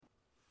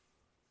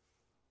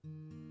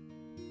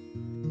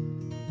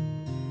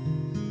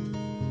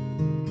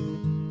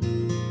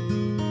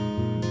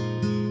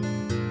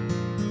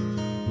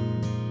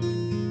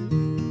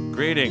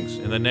Greetings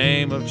in the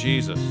name of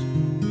Jesus.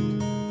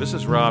 This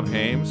is Rob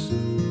Haymes.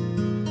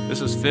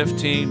 This is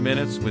 15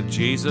 Minutes with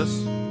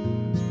Jesus.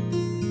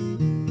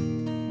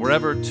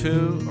 Wherever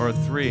 2 or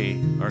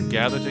 3 are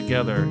gathered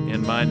together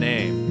in my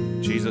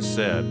name, Jesus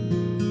said,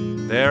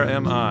 there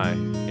am I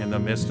in the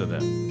midst of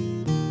them.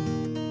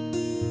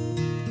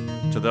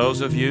 To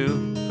those of you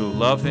who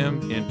love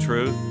him in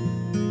truth,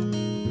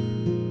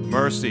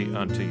 mercy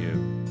unto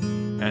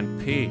you,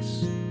 and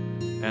peace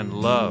and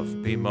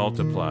love be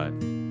multiplied.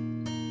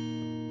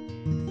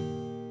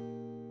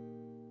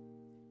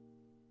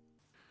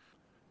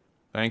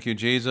 Thank you,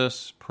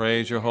 Jesus.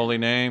 Praise your holy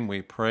name.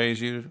 We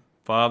praise you,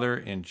 Father,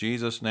 in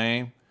Jesus'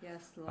 name.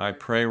 Yes, Lord. I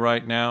pray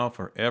right now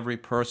for every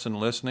person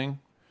listening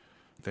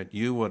that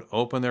you would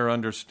open their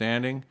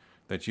understanding,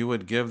 that you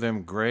would give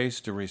them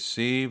grace to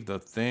receive the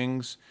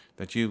things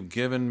that you've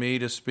given me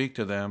to speak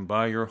to them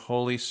by your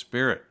Holy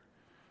Spirit.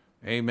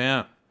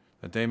 Amen.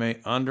 That they may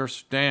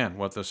understand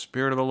what the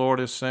Spirit of the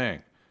Lord is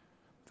saying.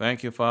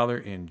 Thank you, Father,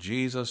 in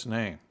Jesus'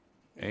 name.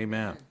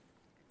 Amen.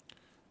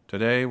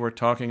 Today we're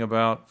talking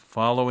about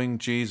following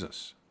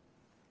Jesus.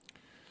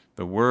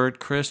 The word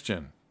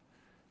Christian,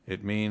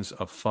 it means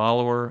a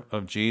follower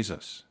of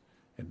Jesus.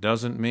 It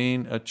doesn't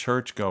mean a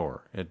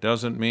churchgoer. It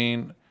doesn't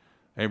mean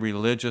a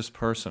religious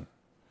person.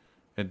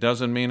 It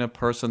doesn't mean a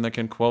person that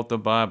can quote the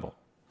Bible.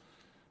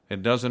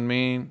 It doesn't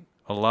mean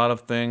a lot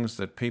of things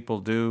that people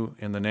do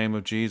in the name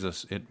of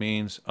Jesus. It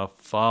means a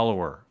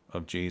follower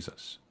of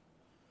Jesus.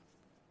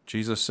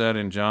 Jesus said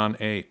in John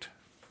 8,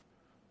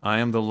 I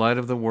am the light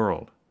of the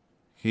world.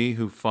 He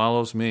who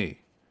follows me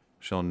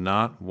shall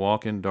not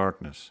walk in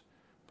darkness,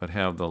 but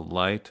have the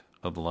light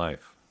of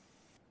life.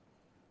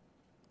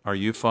 Are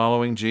you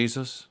following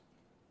Jesus?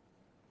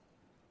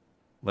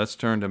 Let's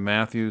turn to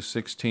Matthew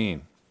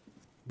 16,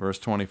 verse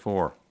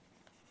 24.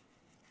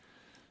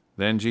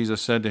 Then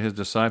Jesus said to his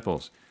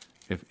disciples,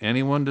 if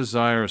anyone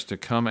desires to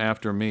come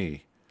after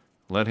me,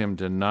 let him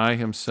deny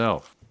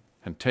himself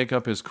and take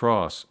up his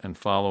cross and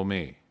follow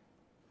me.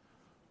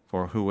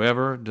 For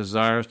whoever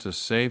desires to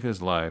save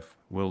his life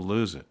will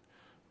lose it,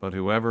 but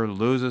whoever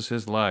loses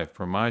his life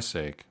for my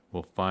sake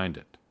will find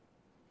it.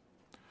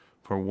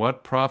 For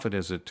what profit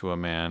is it to a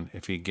man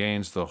if he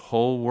gains the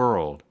whole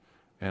world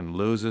and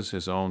loses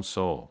his own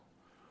soul?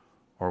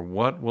 Or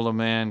what will a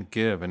man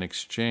give in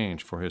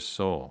exchange for his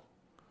soul?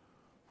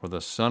 For the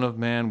Son of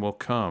Man will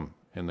come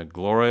in the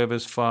glory of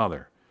his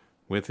Father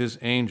with his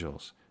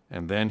angels,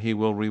 and then he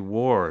will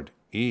reward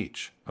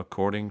each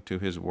according to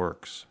his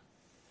works.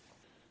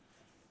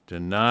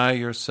 Deny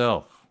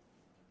yourself.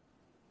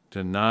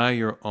 Deny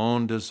your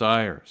own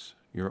desires,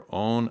 your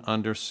own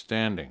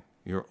understanding,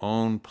 your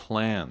own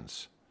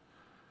plans.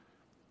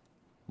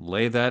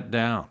 Lay that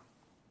down.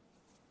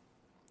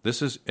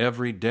 This is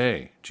every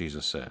day,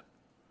 Jesus said.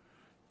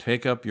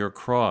 Take up your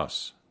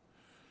cross,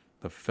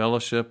 the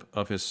fellowship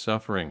of his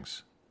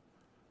sufferings,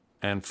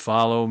 and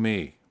follow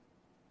me.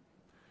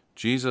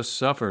 Jesus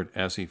suffered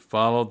as he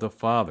followed the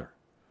Father,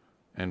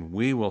 and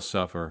we will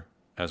suffer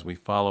as we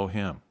follow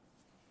him.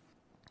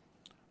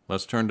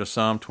 Let's turn to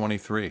Psalm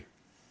 23.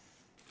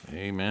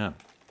 Amen.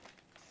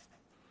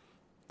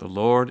 The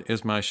Lord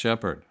is my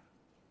shepherd.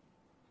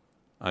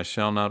 I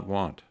shall not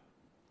want.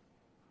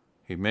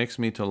 He makes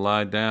me to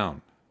lie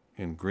down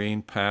in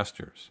green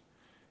pastures.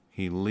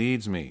 He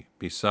leads me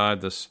beside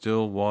the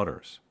still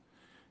waters.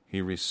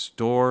 He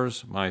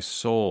restores my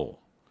soul.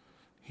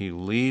 He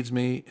leads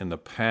me in the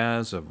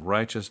paths of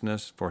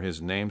righteousness for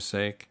his name's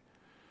sake.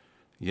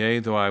 Yea,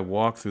 though I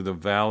walk through the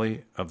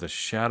valley of the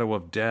shadow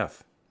of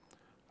death,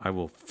 I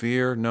will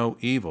fear no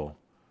evil,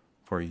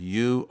 for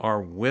you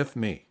are with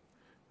me.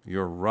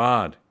 Your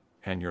rod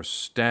and your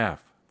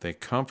staff, they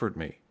comfort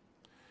me.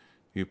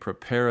 You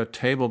prepare a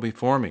table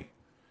before me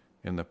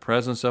in the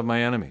presence of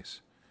my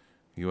enemies.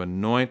 You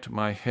anoint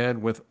my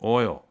head with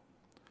oil.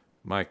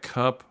 My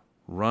cup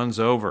runs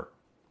over.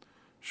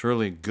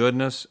 Surely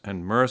goodness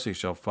and mercy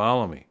shall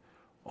follow me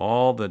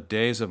all the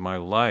days of my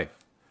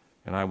life,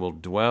 and I will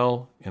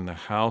dwell in the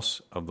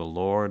house of the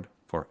Lord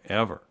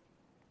forever.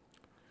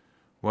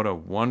 What a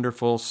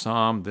wonderful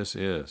psalm this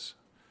is.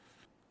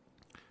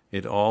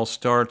 It all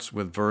starts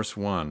with verse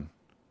 1.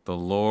 The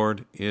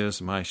Lord is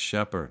my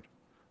shepherd.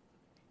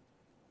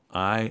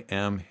 I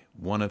am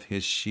one of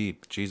his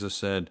sheep. Jesus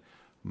said,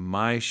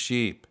 my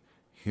sheep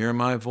hear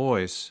my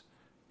voice,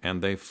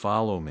 and they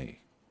follow me.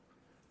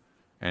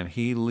 And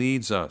he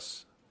leads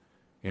us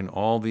in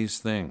all these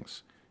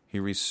things. He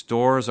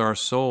restores our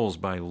souls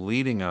by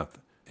leading us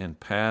in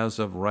paths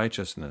of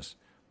righteousness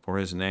for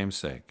his name's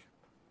sake.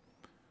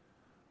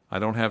 I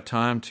don't have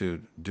time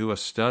to do a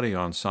study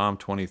on Psalm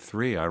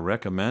 23. I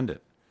recommend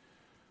it,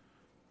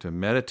 to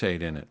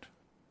meditate in it,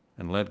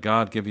 and let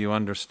God give you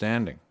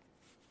understanding.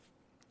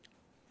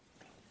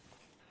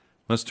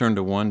 Let's turn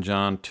to 1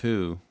 John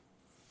 2,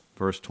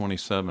 verse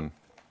 27.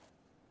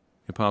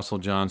 The Apostle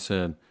John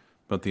said,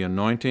 but the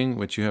anointing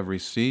which you have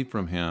received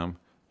from him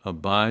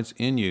abides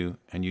in you,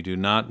 and you do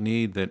not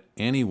need that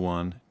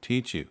anyone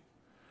teach you.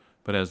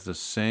 But as the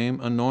same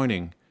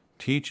anointing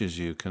teaches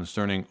you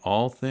concerning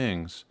all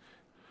things,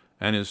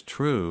 and is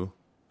true,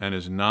 and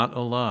is not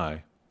a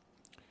lie,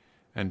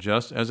 and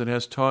just as it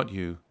has taught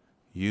you,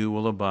 you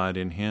will abide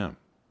in him.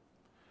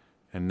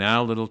 And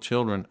now, little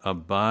children,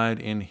 abide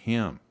in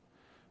him,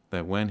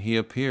 that when he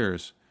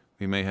appears,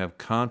 we may have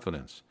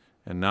confidence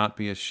and not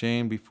be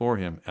ashamed before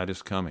him at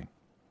his coming.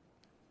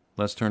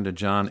 Let's turn to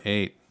John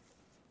 8,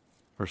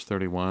 verse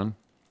 31.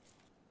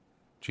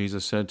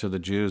 Jesus said to the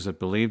Jews that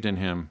believed in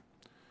him,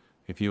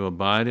 "If you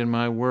abide in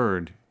my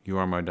word, you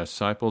are my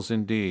disciples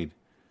indeed,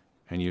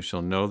 and you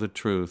shall know the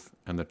truth,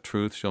 and the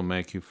truth shall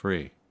make you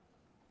free."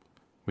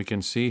 We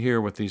can see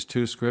here with these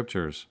two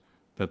scriptures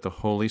that the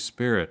Holy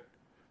Spirit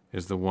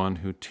is the one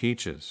who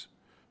teaches,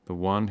 the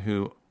one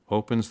who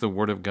opens the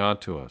Word of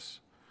God to us.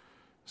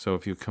 So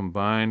if you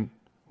combine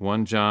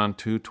 1 John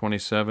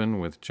 2:27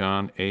 with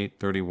John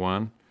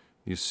 8:31,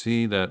 you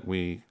see that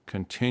we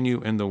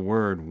continue in the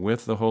Word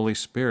with the Holy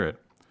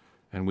Spirit,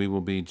 and we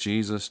will be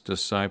Jesus'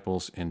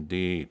 disciples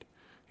indeed.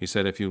 He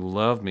said, "If you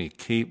love me,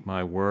 keep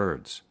my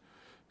words."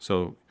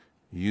 So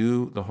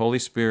the Holy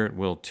Spirit,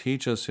 will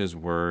teach us his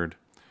word,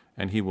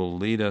 and he will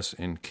lead us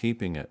in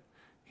keeping it.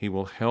 He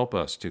will help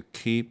us to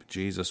keep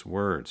Jesus'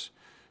 words,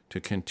 to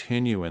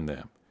continue in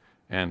them.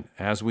 And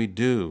as we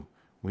do,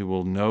 we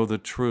will know the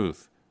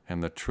truth,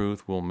 and the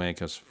truth will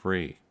make us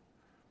free.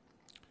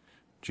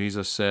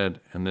 Jesus said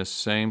in this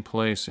same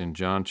place in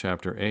John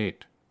chapter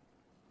 8,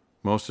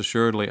 "Most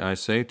assuredly I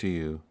say to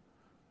you,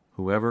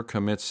 whoever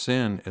commits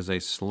sin is a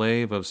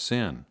slave of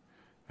sin,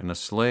 and a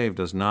slave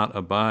does not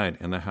abide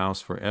in the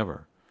house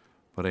forever,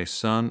 but a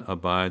son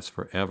abides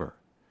forever.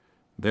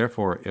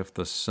 Therefore, if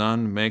the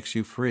Son makes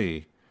you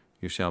free,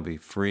 you shall be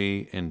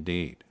free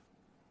indeed."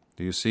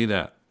 Do you see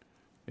that?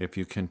 If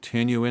you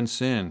continue in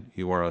sin,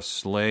 you are a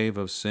slave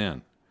of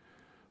sin.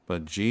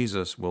 But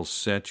Jesus will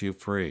set you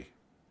free.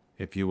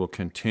 If you will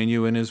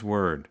continue in his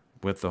word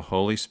with the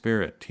Holy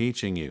Spirit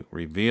teaching you,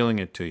 revealing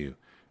it to you,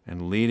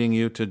 and leading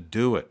you to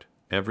do it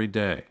every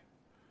day.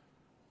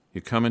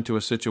 You come into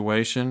a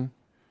situation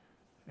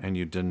and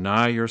you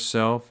deny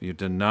yourself, you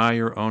deny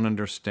your own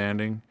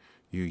understanding,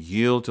 you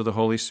yield to the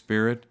Holy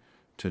Spirit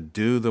to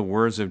do the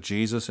words of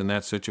Jesus in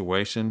that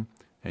situation,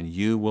 and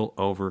you will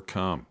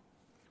overcome.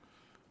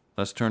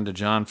 Let's turn to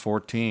John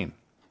 14.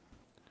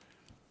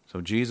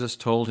 So Jesus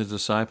told his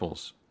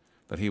disciples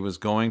that he was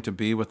going to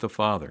be with the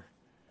Father,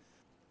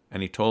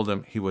 and he told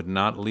them he would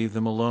not leave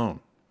them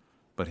alone,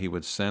 but he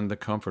would send the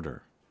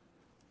Comforter.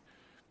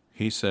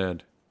 He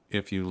said,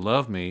 "If you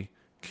love me,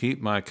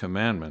 keep my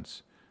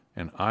commandments,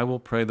 and I will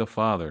pray the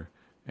Father,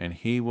 and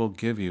he will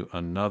give you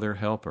another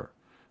helper,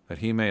 that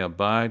he may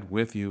abide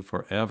with you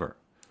forever,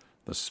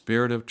 the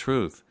Spirit of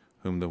truth,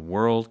 whom the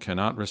world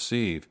cannot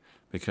receive,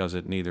 because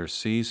it neither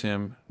sees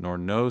him nor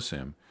knows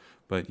him,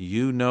 but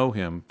you know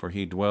him, for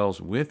he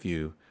dwells with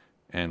you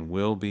and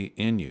will be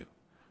in you.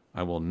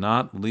 I will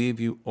not leave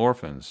you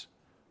orphans.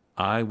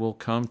 I will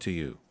come to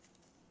you."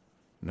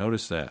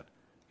 Notice that.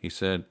 He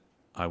said,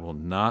 "I will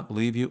not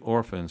leave you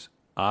orphans.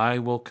 I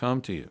will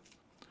come to you.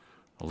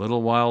 A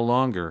little while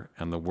longer,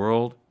 and the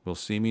world will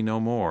see me no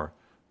more,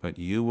 but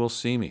you will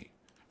see me."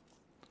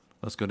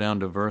 Let's go down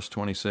to verse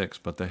 26.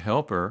 "But the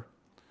Helper,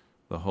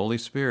 the Holy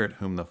Spirit,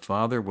 whom the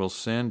Father will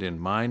send in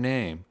my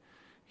name,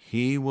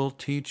 he will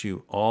teach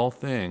you all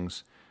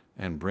things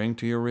and bring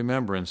to your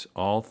remembrance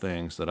all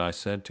things that I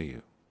said to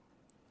you.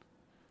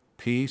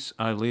 Peace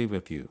I leave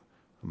with you.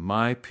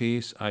 My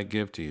peace I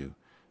give to you.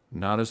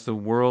 Not as the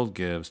world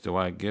gives do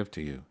I give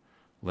to you.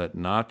 Let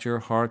not your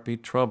heart be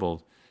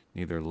troubled,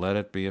 neither let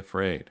it be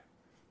afraid."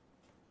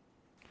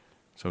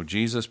 So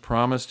Jesus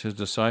promised his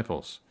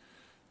disciples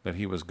that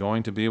he was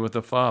going to be with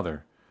the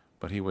Father,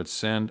 but he would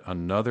send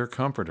another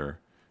Comforter,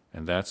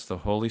 and that's the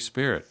Holy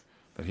Spirit,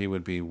 that he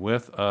would be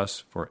with us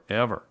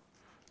forever,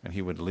 and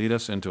he would lead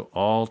us into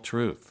all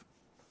truth.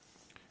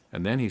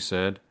 And then he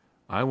said,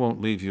 "I won't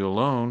leave you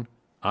alone.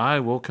 I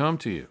will come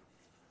to you."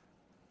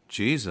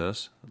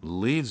 Jesus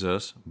leads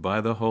us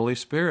by the Holy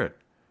Spirit.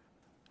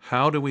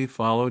 How do we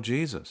follow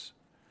Jesus?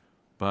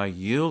 By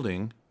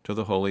yielding to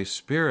the Holy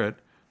Spirit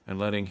and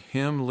letting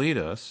him lead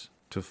us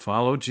to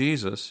follow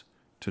Jesus,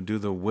 to do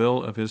the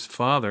will of his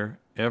Father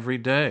every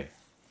day.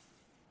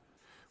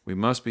 We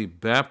must be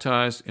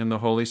baptized in the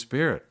Holy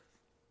Spirit.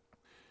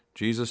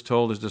 Jesus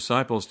told his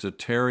disciples to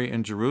tarry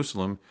in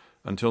Jerusalem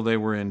until they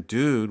were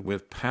endued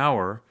with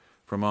power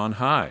from on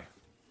high.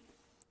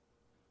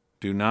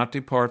 "Do not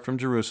depart from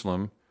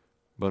Jerusalem,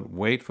 but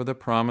wait for the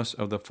promise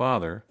of the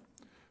Father,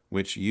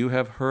 which you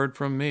have heard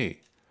from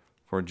me.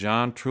 For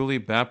John truly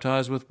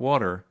baptized with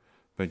water,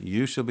 but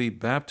you shall be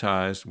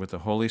baptized with the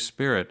Holy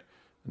Spirit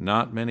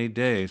not many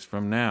days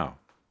from now."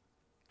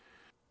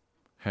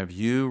 Have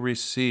you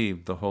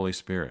received the Holy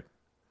Spirit?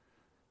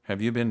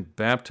 Have you been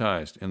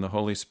baptized in the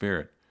Holy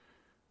Spirit,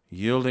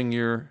 yielding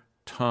your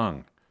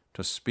tongue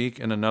to speak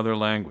in another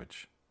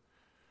language?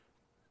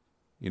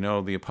 You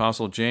know, the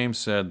Apostle James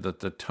said that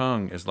the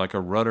tongue is like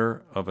a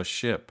rudder of a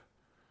ship.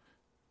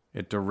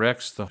 It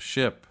directs the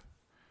ship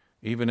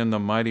even in the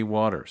mighty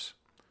waters.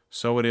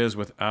 So it is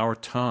with our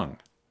tongue.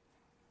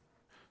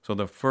 So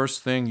the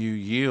first thing you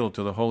yield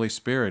to the Holy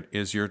Spirit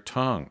is your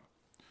tongue,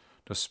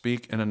 to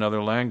speak in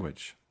another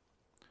language,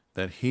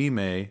 that He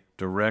may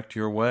direct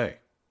your way.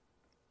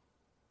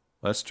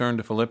 Let's turn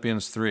to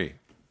Philippians 3,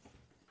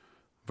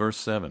 verse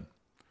 7.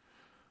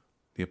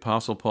 The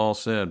Apostle Paul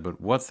said, "But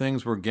what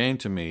things were gained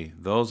to me,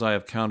 those I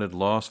have counted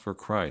loss for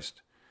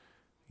Christ.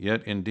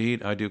 Yet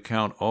indeed I do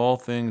count all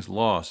things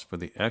lost for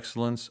the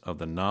excellence of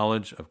the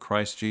knowledge of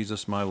Christ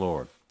Jesus my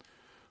Lord,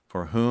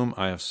 for whom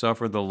I have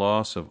suffered the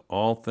loss of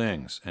all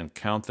things, and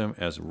count them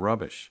as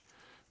rubbish,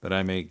 that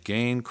I may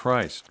gain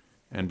Christ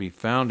and be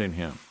found in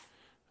Him,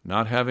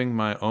 not having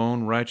my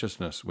own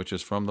righteousness which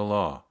is from the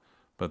law,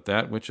 but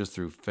that which is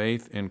through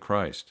faith in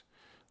Christ,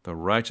 the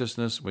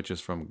righteousness which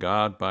is from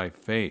God by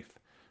faith,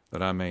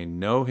 that I may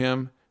know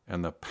Him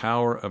and the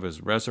power of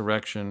His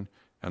resurrection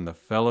and the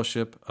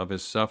fellowship of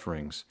His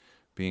sufferings,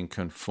 being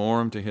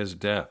conformed to His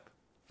death,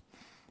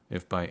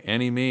 if by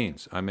any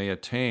means I may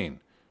attain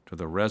to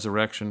the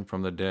resurrection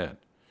from the dead.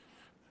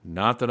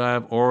 Not that I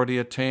have already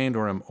attained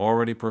or am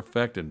already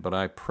perfected, but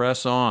I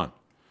press on,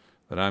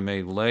 that I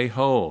may lay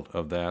hold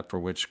of that for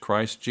which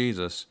Christ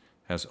Jesus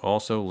has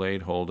also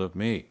laid hold of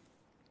me.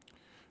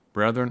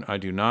 Brethren, I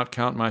do not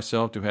count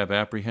myself to have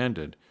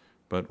apprehended,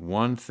 but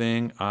one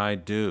thing I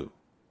do."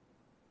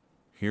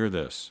 Hear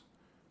this: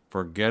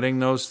 "Forgetting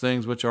those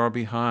things which are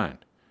behind,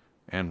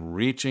 and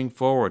reaching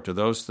forward to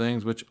those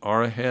things which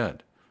are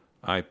ahead,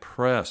 I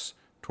press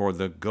toward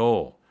the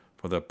goal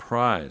for the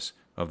prize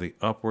of the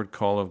upward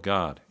call of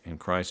God in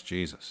Christ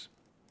Jesus."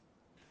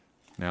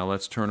 Now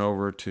let's turn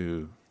over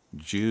to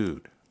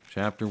Jude,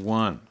 chapter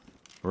 1,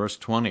 verse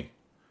 20.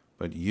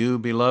 "But you,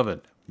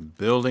 beloved,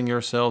 building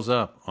yourselves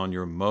up on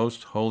your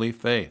most holy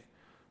faith,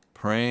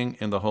 praying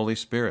in the Holy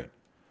Spirit,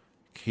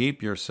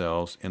 keep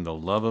yourselves in the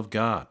love of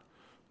God,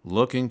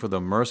 looking for the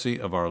mercy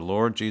of our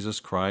Lord Jesus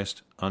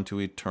Christ unto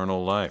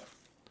eternal life."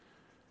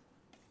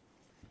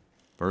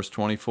 Verse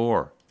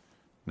 24,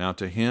 "Now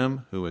to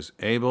Him who is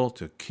able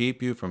to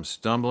keep you from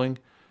stumbling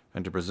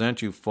and to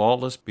present you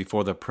faultless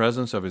before the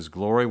presence of His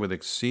glory with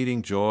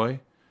exceeding joy,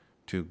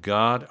 to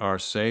God our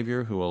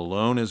Savior, who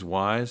alone is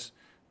wise,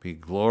 be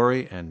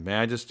glory and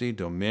majesty,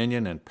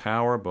 dominion and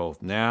power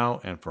both now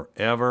and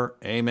forever.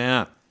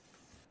 Amen."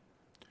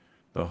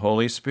 The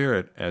Holy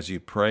Spirit, as you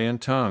pray in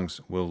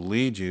tongues, will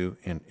lead you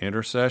in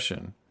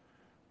intercession,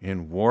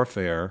 in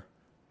warfare,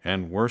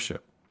 and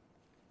worship.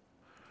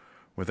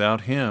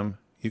 Without Him,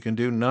 you can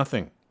do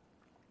nothing.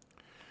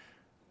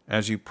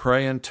 As you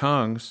pray in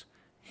tongues,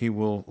 He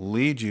will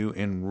lead you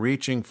in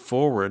reaching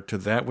forward to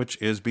that which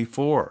is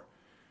before.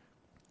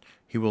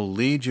 He will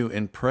lead you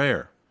in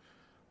prayer,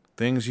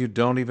 things you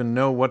don't even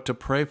know what to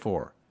pray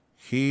for.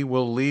 He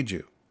will lead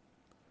you.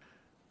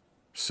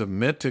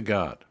 Submit to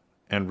God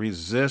and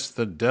resist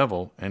the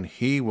devil, and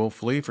he will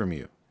flee from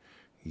you,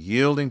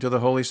 yielding to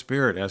the Holy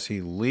Spirit as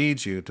He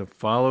leads you to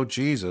follow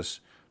Jesus,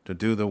 to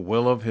do the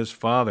will of His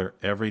Father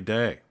every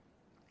day.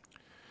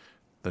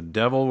 The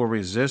devil will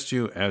resist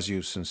you as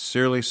you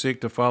sincerely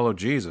seek to follow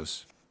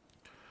Jesus.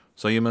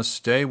 So you must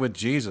stay with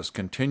Jesus,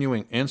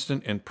 continuing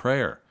instant in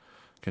prayer,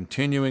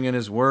 continuing in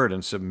His Word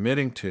and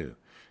submitting to,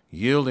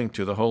 yielding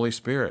to the Holy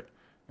Spirit,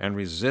 and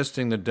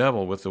resisting the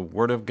devil with the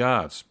Word of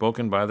God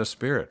spoken by the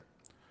Spirit,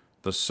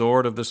 the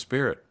sword of the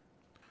Spirit.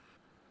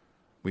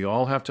 We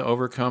all have to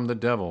overcome the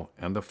devil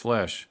and the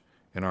flesh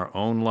in our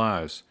own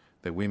lives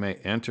that we may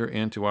enter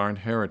into our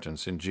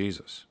inheritance in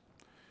Jesus.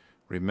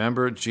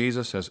 Remember,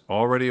 Jesus has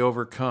already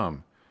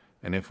overcome,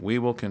 and if we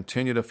will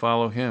continue to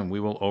follow Him,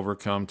 we will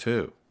overcome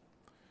too.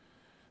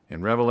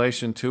 In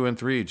Revelation 2 and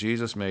 3,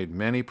 Jesus made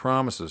many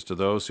promises to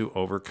those who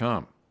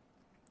overcome.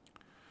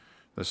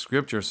 The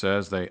Scripture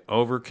says they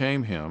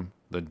overcame him,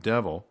 the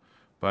devil,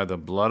 by the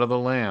blood of the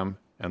Lamb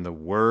and the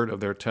word of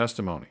their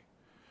testimony.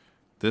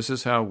 This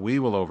is how we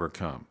will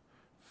overcome: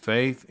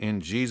 faith in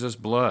Jesus'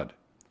 blood,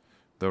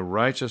 the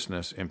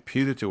righteousness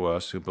imputed to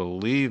us who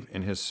believe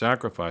in His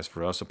sacrifice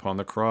for us upon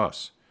the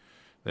cross,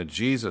 that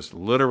Jesus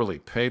literally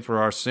paid for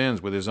our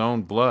sins with His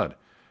own blood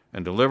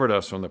and delivered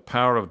us from the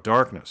power of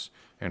darkness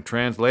and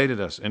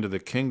translated us into the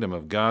kingdom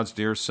of God's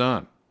dear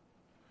Son.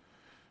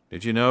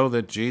 Did you know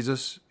that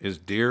Jesus is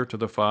dear to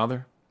the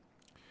Father?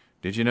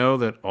 Did you know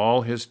that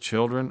all His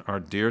children are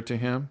dear to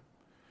Him?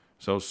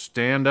 So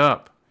stand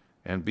up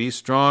and be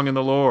strong in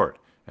the Lord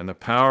and the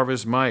power of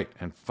His might,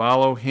 and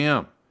follow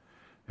Him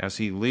as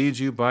He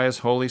leads you by His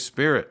Holy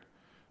Spirit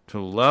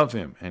to love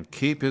Him and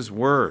keep His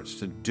words,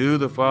 to do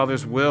the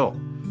Father's will,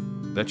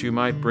 that you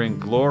might bring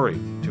glory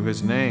to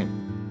His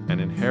name and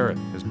inherit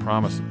His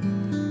promises.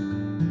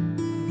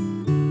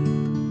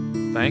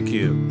 Thank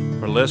you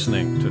for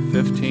listening to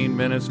 15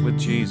 Minutes with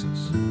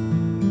Jesus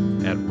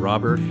at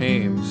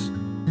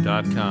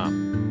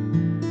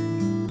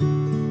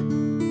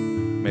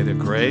roberthaymes.com. May the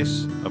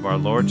grace of our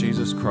Lord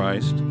Jesus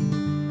Christ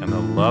and the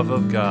love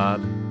of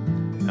God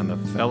and the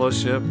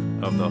fellowship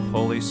of the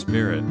Holy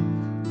Spirit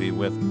be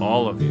with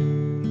all of you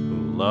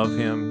who love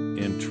Him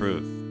in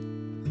truth.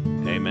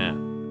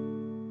 Amen.